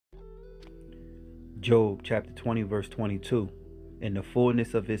Job chapter 20 verse 22. In the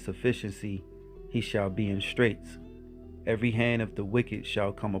fullness of his sufficiency he shall be in straits. Every hand of the wicked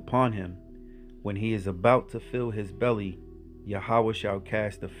shall come upon him. When he is about to fill his belly, Yahweh shall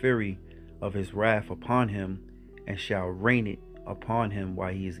cast the fury of his wrath upon him, and shall rain it upon him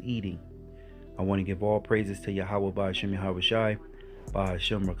while he is eating. I want to give all praises to Yahweh Ba'ashem Yahweh Shai,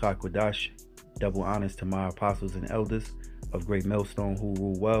 Ba'ashem Rakakwadash. Double honors to my apostles and elders of Great Millstone who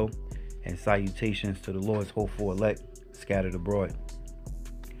rule well, and salutations to the Lord's hopeful elect scattered abroad.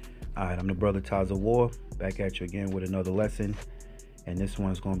 Alright, I'm the brother Taza War, back at you again with another lesson, and this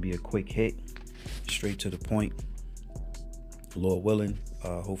one's going to be a quick hit, straight to the point, Lord willing,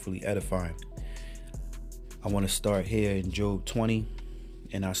 hopefully edifying. I want to start here in Job 20,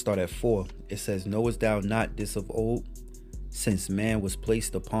 and I start at 4. It says, Knowest thou not this of old, since man was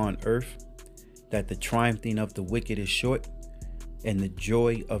placed upon earth, that the triumphing of the wicked is short, and the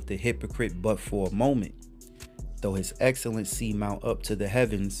joy of the hypocrite but for a moment? Though his excellency mount up to the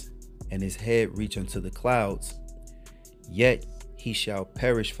heavens, and his head reach unto the clouds, yet he shall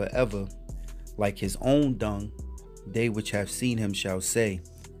perish forever, like his own dung. They which have seen him shall say,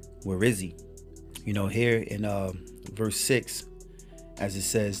 Where is he? You know, here in verse 6, as it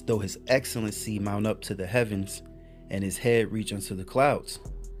says, though his excellency mount up to the heavens, and his head reach unto the clouds.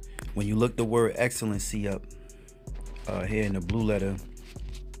 When you look the word excellency up here in the blue letter,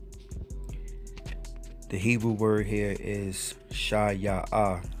 the Hebrew word here is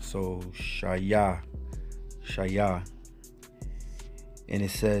shayah. So shayah. And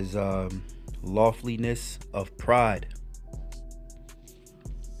it says loftiness of pride,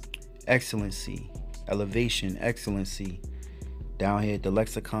 excellency, elevation, excellency. Down here at the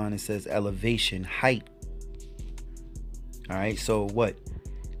lexicon, it says elevation, height. All right, so what?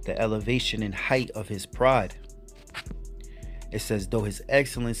 The elevation and height of his pride. It says, though his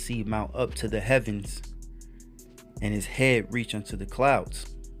excellency mount up to the heavens, and his head reach unto the clouds,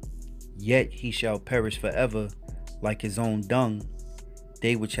 yet he shall perish forever, like his own dung.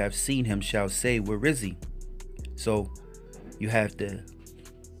 They which have seen him shall say, Where is he? So you have the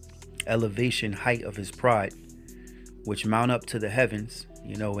elevation, height of his pride, which mount up to the heavens,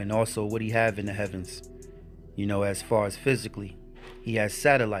 you know, and also what he have in the heavens, you know, as far as physically. He has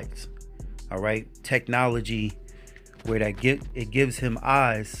satellites, all right, technology where it gives him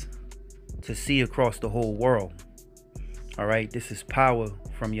eyes to see across the whole world. All right, this is power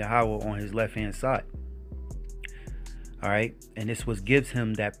from Yahweh on his left hand side. All right, and this was gives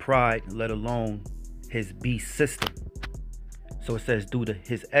him that pride, let alone his beast system. So it says, due to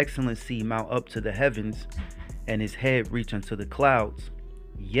his excellency mount up to the heavens, and his head reach unto the clouds,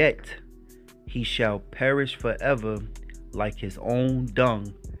 yet he shall perish forever, like his own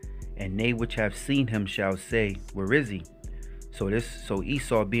dung, and they which have seen him shall say, Where is he? So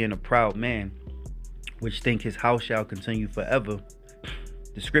Esau, being a proud man, which think his house shall continue forever,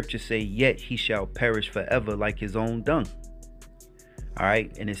 the scriptures say, yet he shall perish forever, like his own dung. All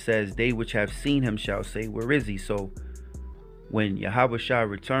right, and it says, they which have seen him shall say, Where is he? So when Yahweh shall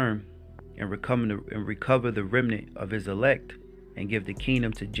return and recover the remnant of his elect, and give the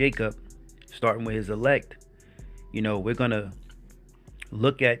kingdom to Jacob, starting with his elect, you know, we're gonna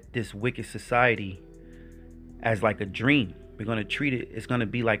look at this wicked society as like a dream. We're gonna treat it, it's gonna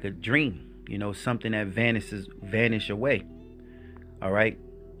be like a dream, you know, something that vanish away. All right,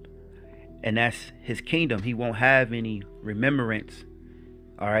 and that's his kingdom. He won't have any remembrance,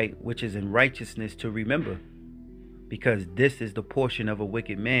 all right, which is in righteousness to remember, because this is the portion of a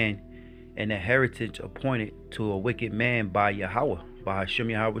wicked man, and the heritage appointed to a wicked man by Yahweh, by Hashem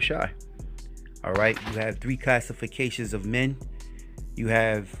Yahweh Shai. All right, you have 3 classifications of men. You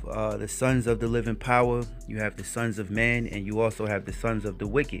have the sons of the living power, you have the sons of man, and you also have the sons of the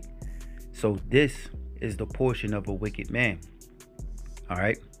wicked. So this is the portion of a wicked man, all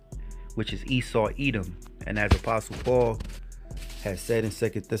right, which is Esau, Edom. And as Apostle Paul has said in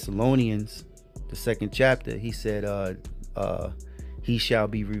 2 Thessalonians, the 2nd chapter, he said, he shall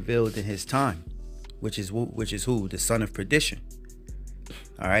be revealed in his time, which is who? The son of perdition.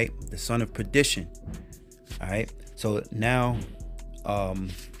 All right, the son of perdition. All right, so now I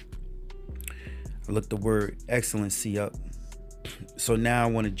looked the word excellency up. So now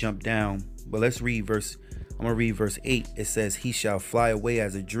I want to jump down, but let's read I'm gonna read verse 8. It says, he shall fly away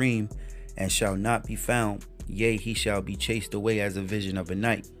as a dream, and shall not be found. Yea, he shall be chased away as a vision of a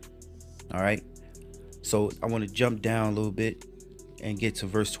night. All right, so I want to jump down a little bit and get to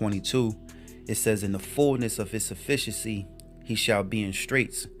verse 22. It says, in the fullness of his sufficiency he shall be in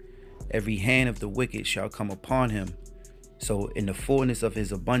straits. Every hand of the wicked shall come upon him. So in the fullness of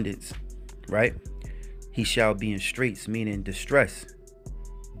his abundance, right, he shall be in straits, meaning distress,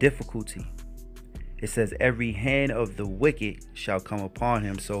 difficulty. It says every hand of the wicked shall come upon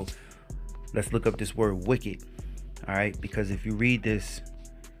him. So let's look up this word wicked. All right, because if you read this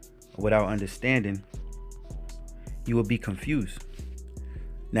without understanding, you will be confused.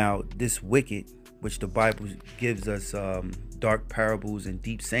 Now, this wicked, which the Bible gives us dark parables and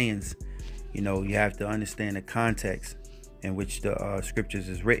deep sayings, you have to understand the context in which the scriptures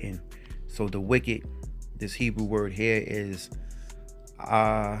is written. So the wicked, this Hebrew word here is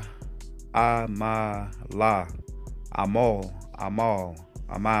amala, amal,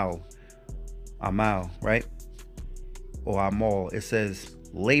 right? Or amal. It says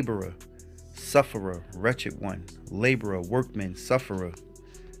laborer, sufferer, wretched one, laborer, workman, sufferer,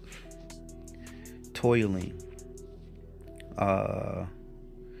 toiling,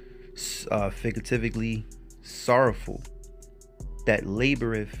 figuratively sorrowful, that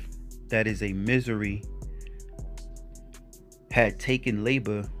laboreth, that is a misery, had taken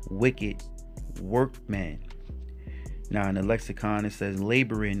labor, wicked, workman. Now in the lexicon it says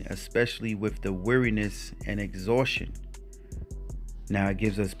laboring, especially with the weariness and exhaustion. Now it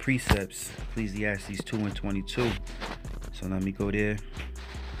gives us precepts, Ecclesiastes 2:22. So let me go there.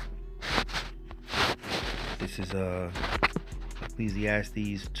 This is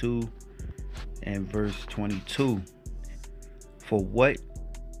Ecclesiastes 2 and verse 22. For what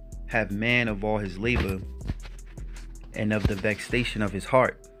have man of all his labor, and of the vexation of his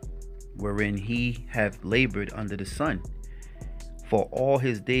heart, wherein he hath labored under the sun? For all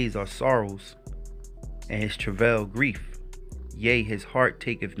his days are sorrows, and his travail grief. Yea, his heart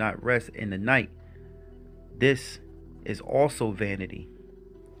taketh not rest in the night. This is also vanity.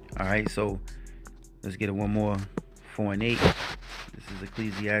 All right, so let's get it one more. 4 and 8. This is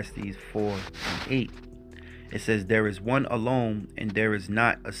Ecclesiastes 4 and 8. It says, there is one alone, and there is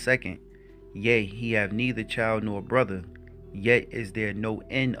not a second. Yea, he have neither child nor brother. Yet is there no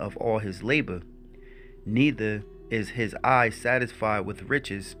end of all his labor. Neither is his eye satisfied with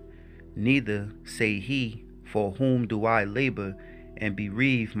riches. Neither say he, for whom do I labor, and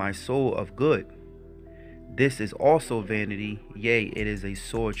bereave my soul of good? This is also vanity. Yea, it is a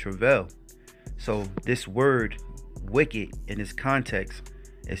sore travail. So this word wicked in this context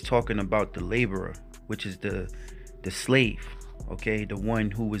is talking about the laborer, which is the slave, okay, the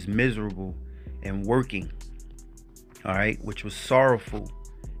one who was miserable and working, all right, which was sorrowful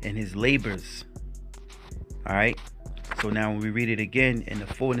in his labors. All right, so now when we read it again, in the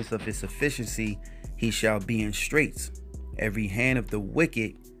fullness of his sufficiency he shall be in straits. Every hand of the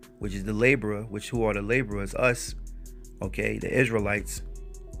wicked, which is the laborer, which who are the laborers? Us, okay, the Israelites.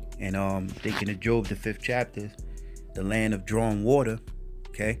 And thinking of Job, the 5th chapter, the land of drawn water,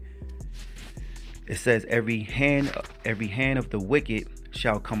 okay. It says every hand of the wicked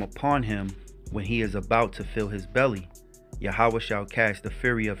shall come upon him when he is about to fill his belly. Yahweh shall cast the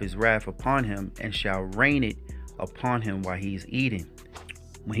fury of his wrath upon him, and shall rain it upon him while he is eating.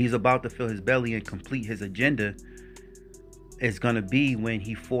 When he's about to fill his belly and complete his agenda, it's going to be when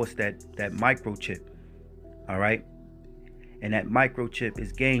he forced that microchip. All right. And that microchip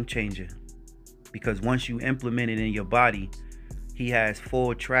is game changer, because once you implement it in your body, he has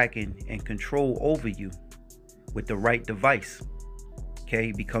full tracking and control over you with the right device. Okay.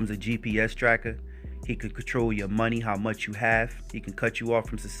 He becomes a GPS tracker. He can control your money, how much you have. He can cut you off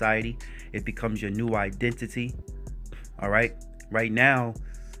from society. It becomes your new identity. All right. Right now,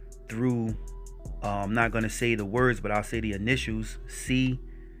 through I'm not going to say the words, but I'll say the initials,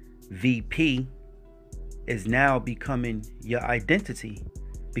 CVP, is now becoming your identity,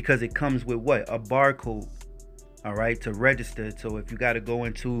 because it comes with what? A barcode. All right, to register. So if you got to go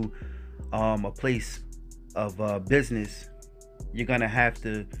into a place of business, you're going to have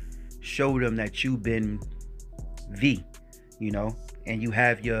to show them that you've been V, and you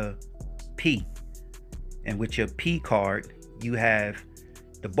have your P. And with your P card, you have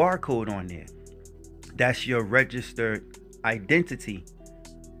the barcode on there. That's your registered identity.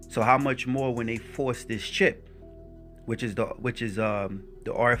 So how much more when they force this chip, which is the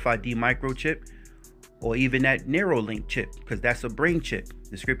RFID microchip, or even that Neuralink chip, because that's a brain chip.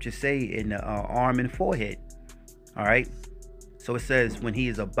 The scriptures say in the arm and forehead. All right. So it says, when he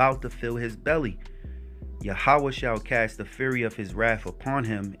is about to fill his belly, Yahweh shall cast the fury of his wrath upon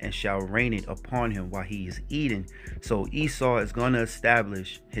him, and shall rain it upon him while he is eating. So Esau is going to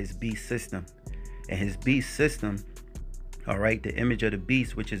establish his beast system, and his beast system, all right, the image of the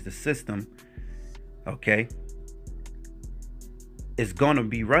beast, which is the system, okay, is going to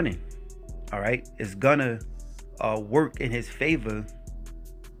be running. All right. It's going to work in his favor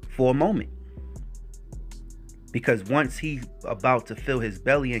for a moment. Because once he's about to fill his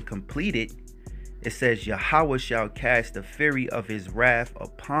belly and complete it, it says Yahweh shall cast the fury of his wrath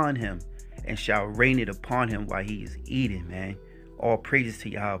upon him, and shall rain it upon him while he is eating, man. All praises to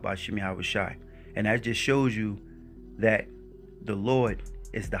Yahweh Ba'Shem Yahweh Shai. And that just shows you that the Lord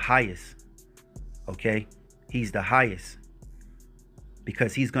is the highest. Okay? He's the highest.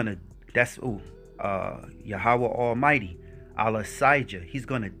 Because he's gonna, that's Yahweh Almighty, Allah Saija, he's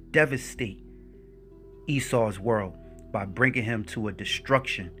gonna devastate Esau's world by bringing him to a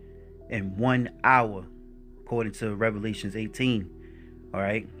destruction in 1 hour, according to Revelations 18. All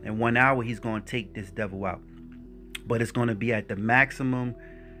right, in 1 hour he's going to take this devil out, but it's going to be at the maximum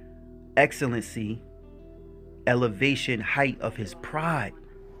excellency, elevation, height of his pride.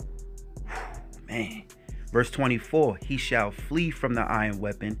 Man, verse 24, he shall flee from the iron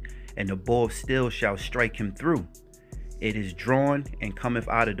weapon, and the bow of steel shall strike him through. It is drawn and cometh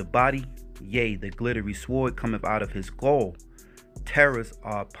out of the body, yea, the glittery sword cometh out of his gall. Terrors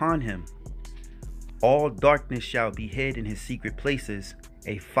are upon him. All darkness shall be hid in his secret places.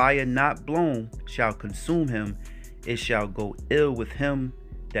 A fire not blown shall consume him. It shall go ill with him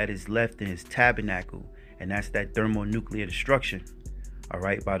that is left in his tabernacle. And that's that thermonuclear destruction. All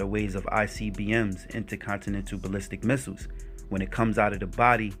right, by the ways of ICBMs, intercontinental ballistic missiles. When it comes out of the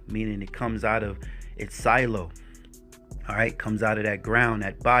body, meaning it comes out of its silo. All right, comes out of that ground,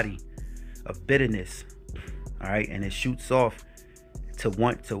 that body of bitterness. All right, and it shoots off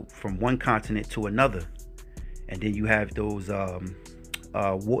from one continent to another. And then you have those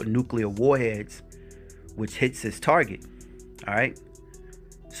nuclear warheads, which hits its target. All right,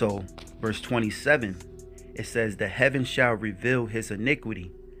 so verse 27, it says, the heaven shall reveal his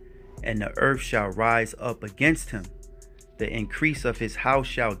iniquity, and the earth shall rise up against him. The increase of his house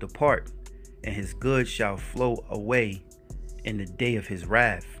shall depart, and his goods shall flow away in the day of his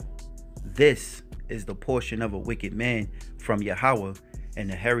wrath. This is the portion of a wicked man from Yahweh, and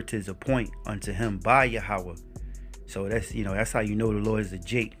the heritage appoint unto him by Yahweh. So that's, that's how you know the Lord is a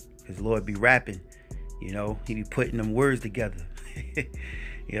Jake, because the Lord be rapping, he be putting them words together.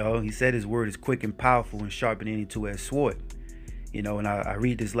 He said his word is quick and powerful and sharper than any two-edged sword. And I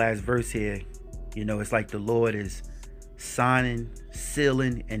read this last verse here, it's like the Lord is signing,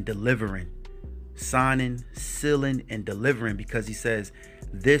 sealing, and delivering. Signing, sealing, and delivering, because he says,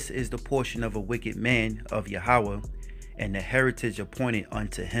 this is the portion of a wicked man of Yahweh, and the heritage appointed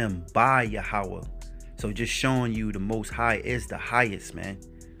unto him by Yahweh. So just showing you the Most High is the highest, man.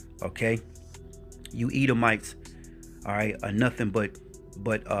 Okay, you Edomites, all right, are nothing but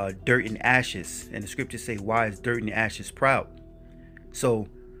dirt and ashes, and the scriptures say, why is dirt and ashes proud? So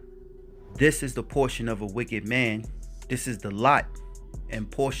this is the portion of a wicked man. This is the lot and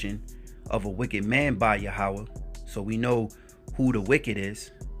portion of a wicked man by Yahweh. So we know who the wicked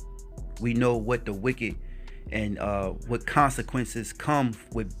is. We know what the wicked and what consequences come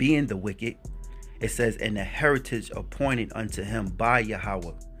with being the wicked. It says, and the heritage appointed unto him by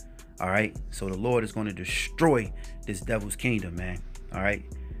Yahweh. All right, so the Lord is going to destroy this devil's kingdom, man. All right,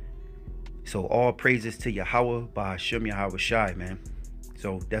 so all praises to Yahweh Ba'Shem Yahweh Shai, man.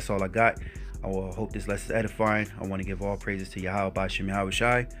 So that's all I got. I hope this lesson is edifying. I want to give all praises to Yahweh Ba'Shem Yahweh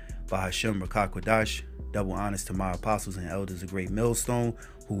Shai, Ba'Shem Rakah Kodash. Double honors to my apostles and elders of Great Millstone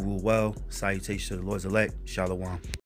who rule well. Salutations to the Lord's elect. Shalom.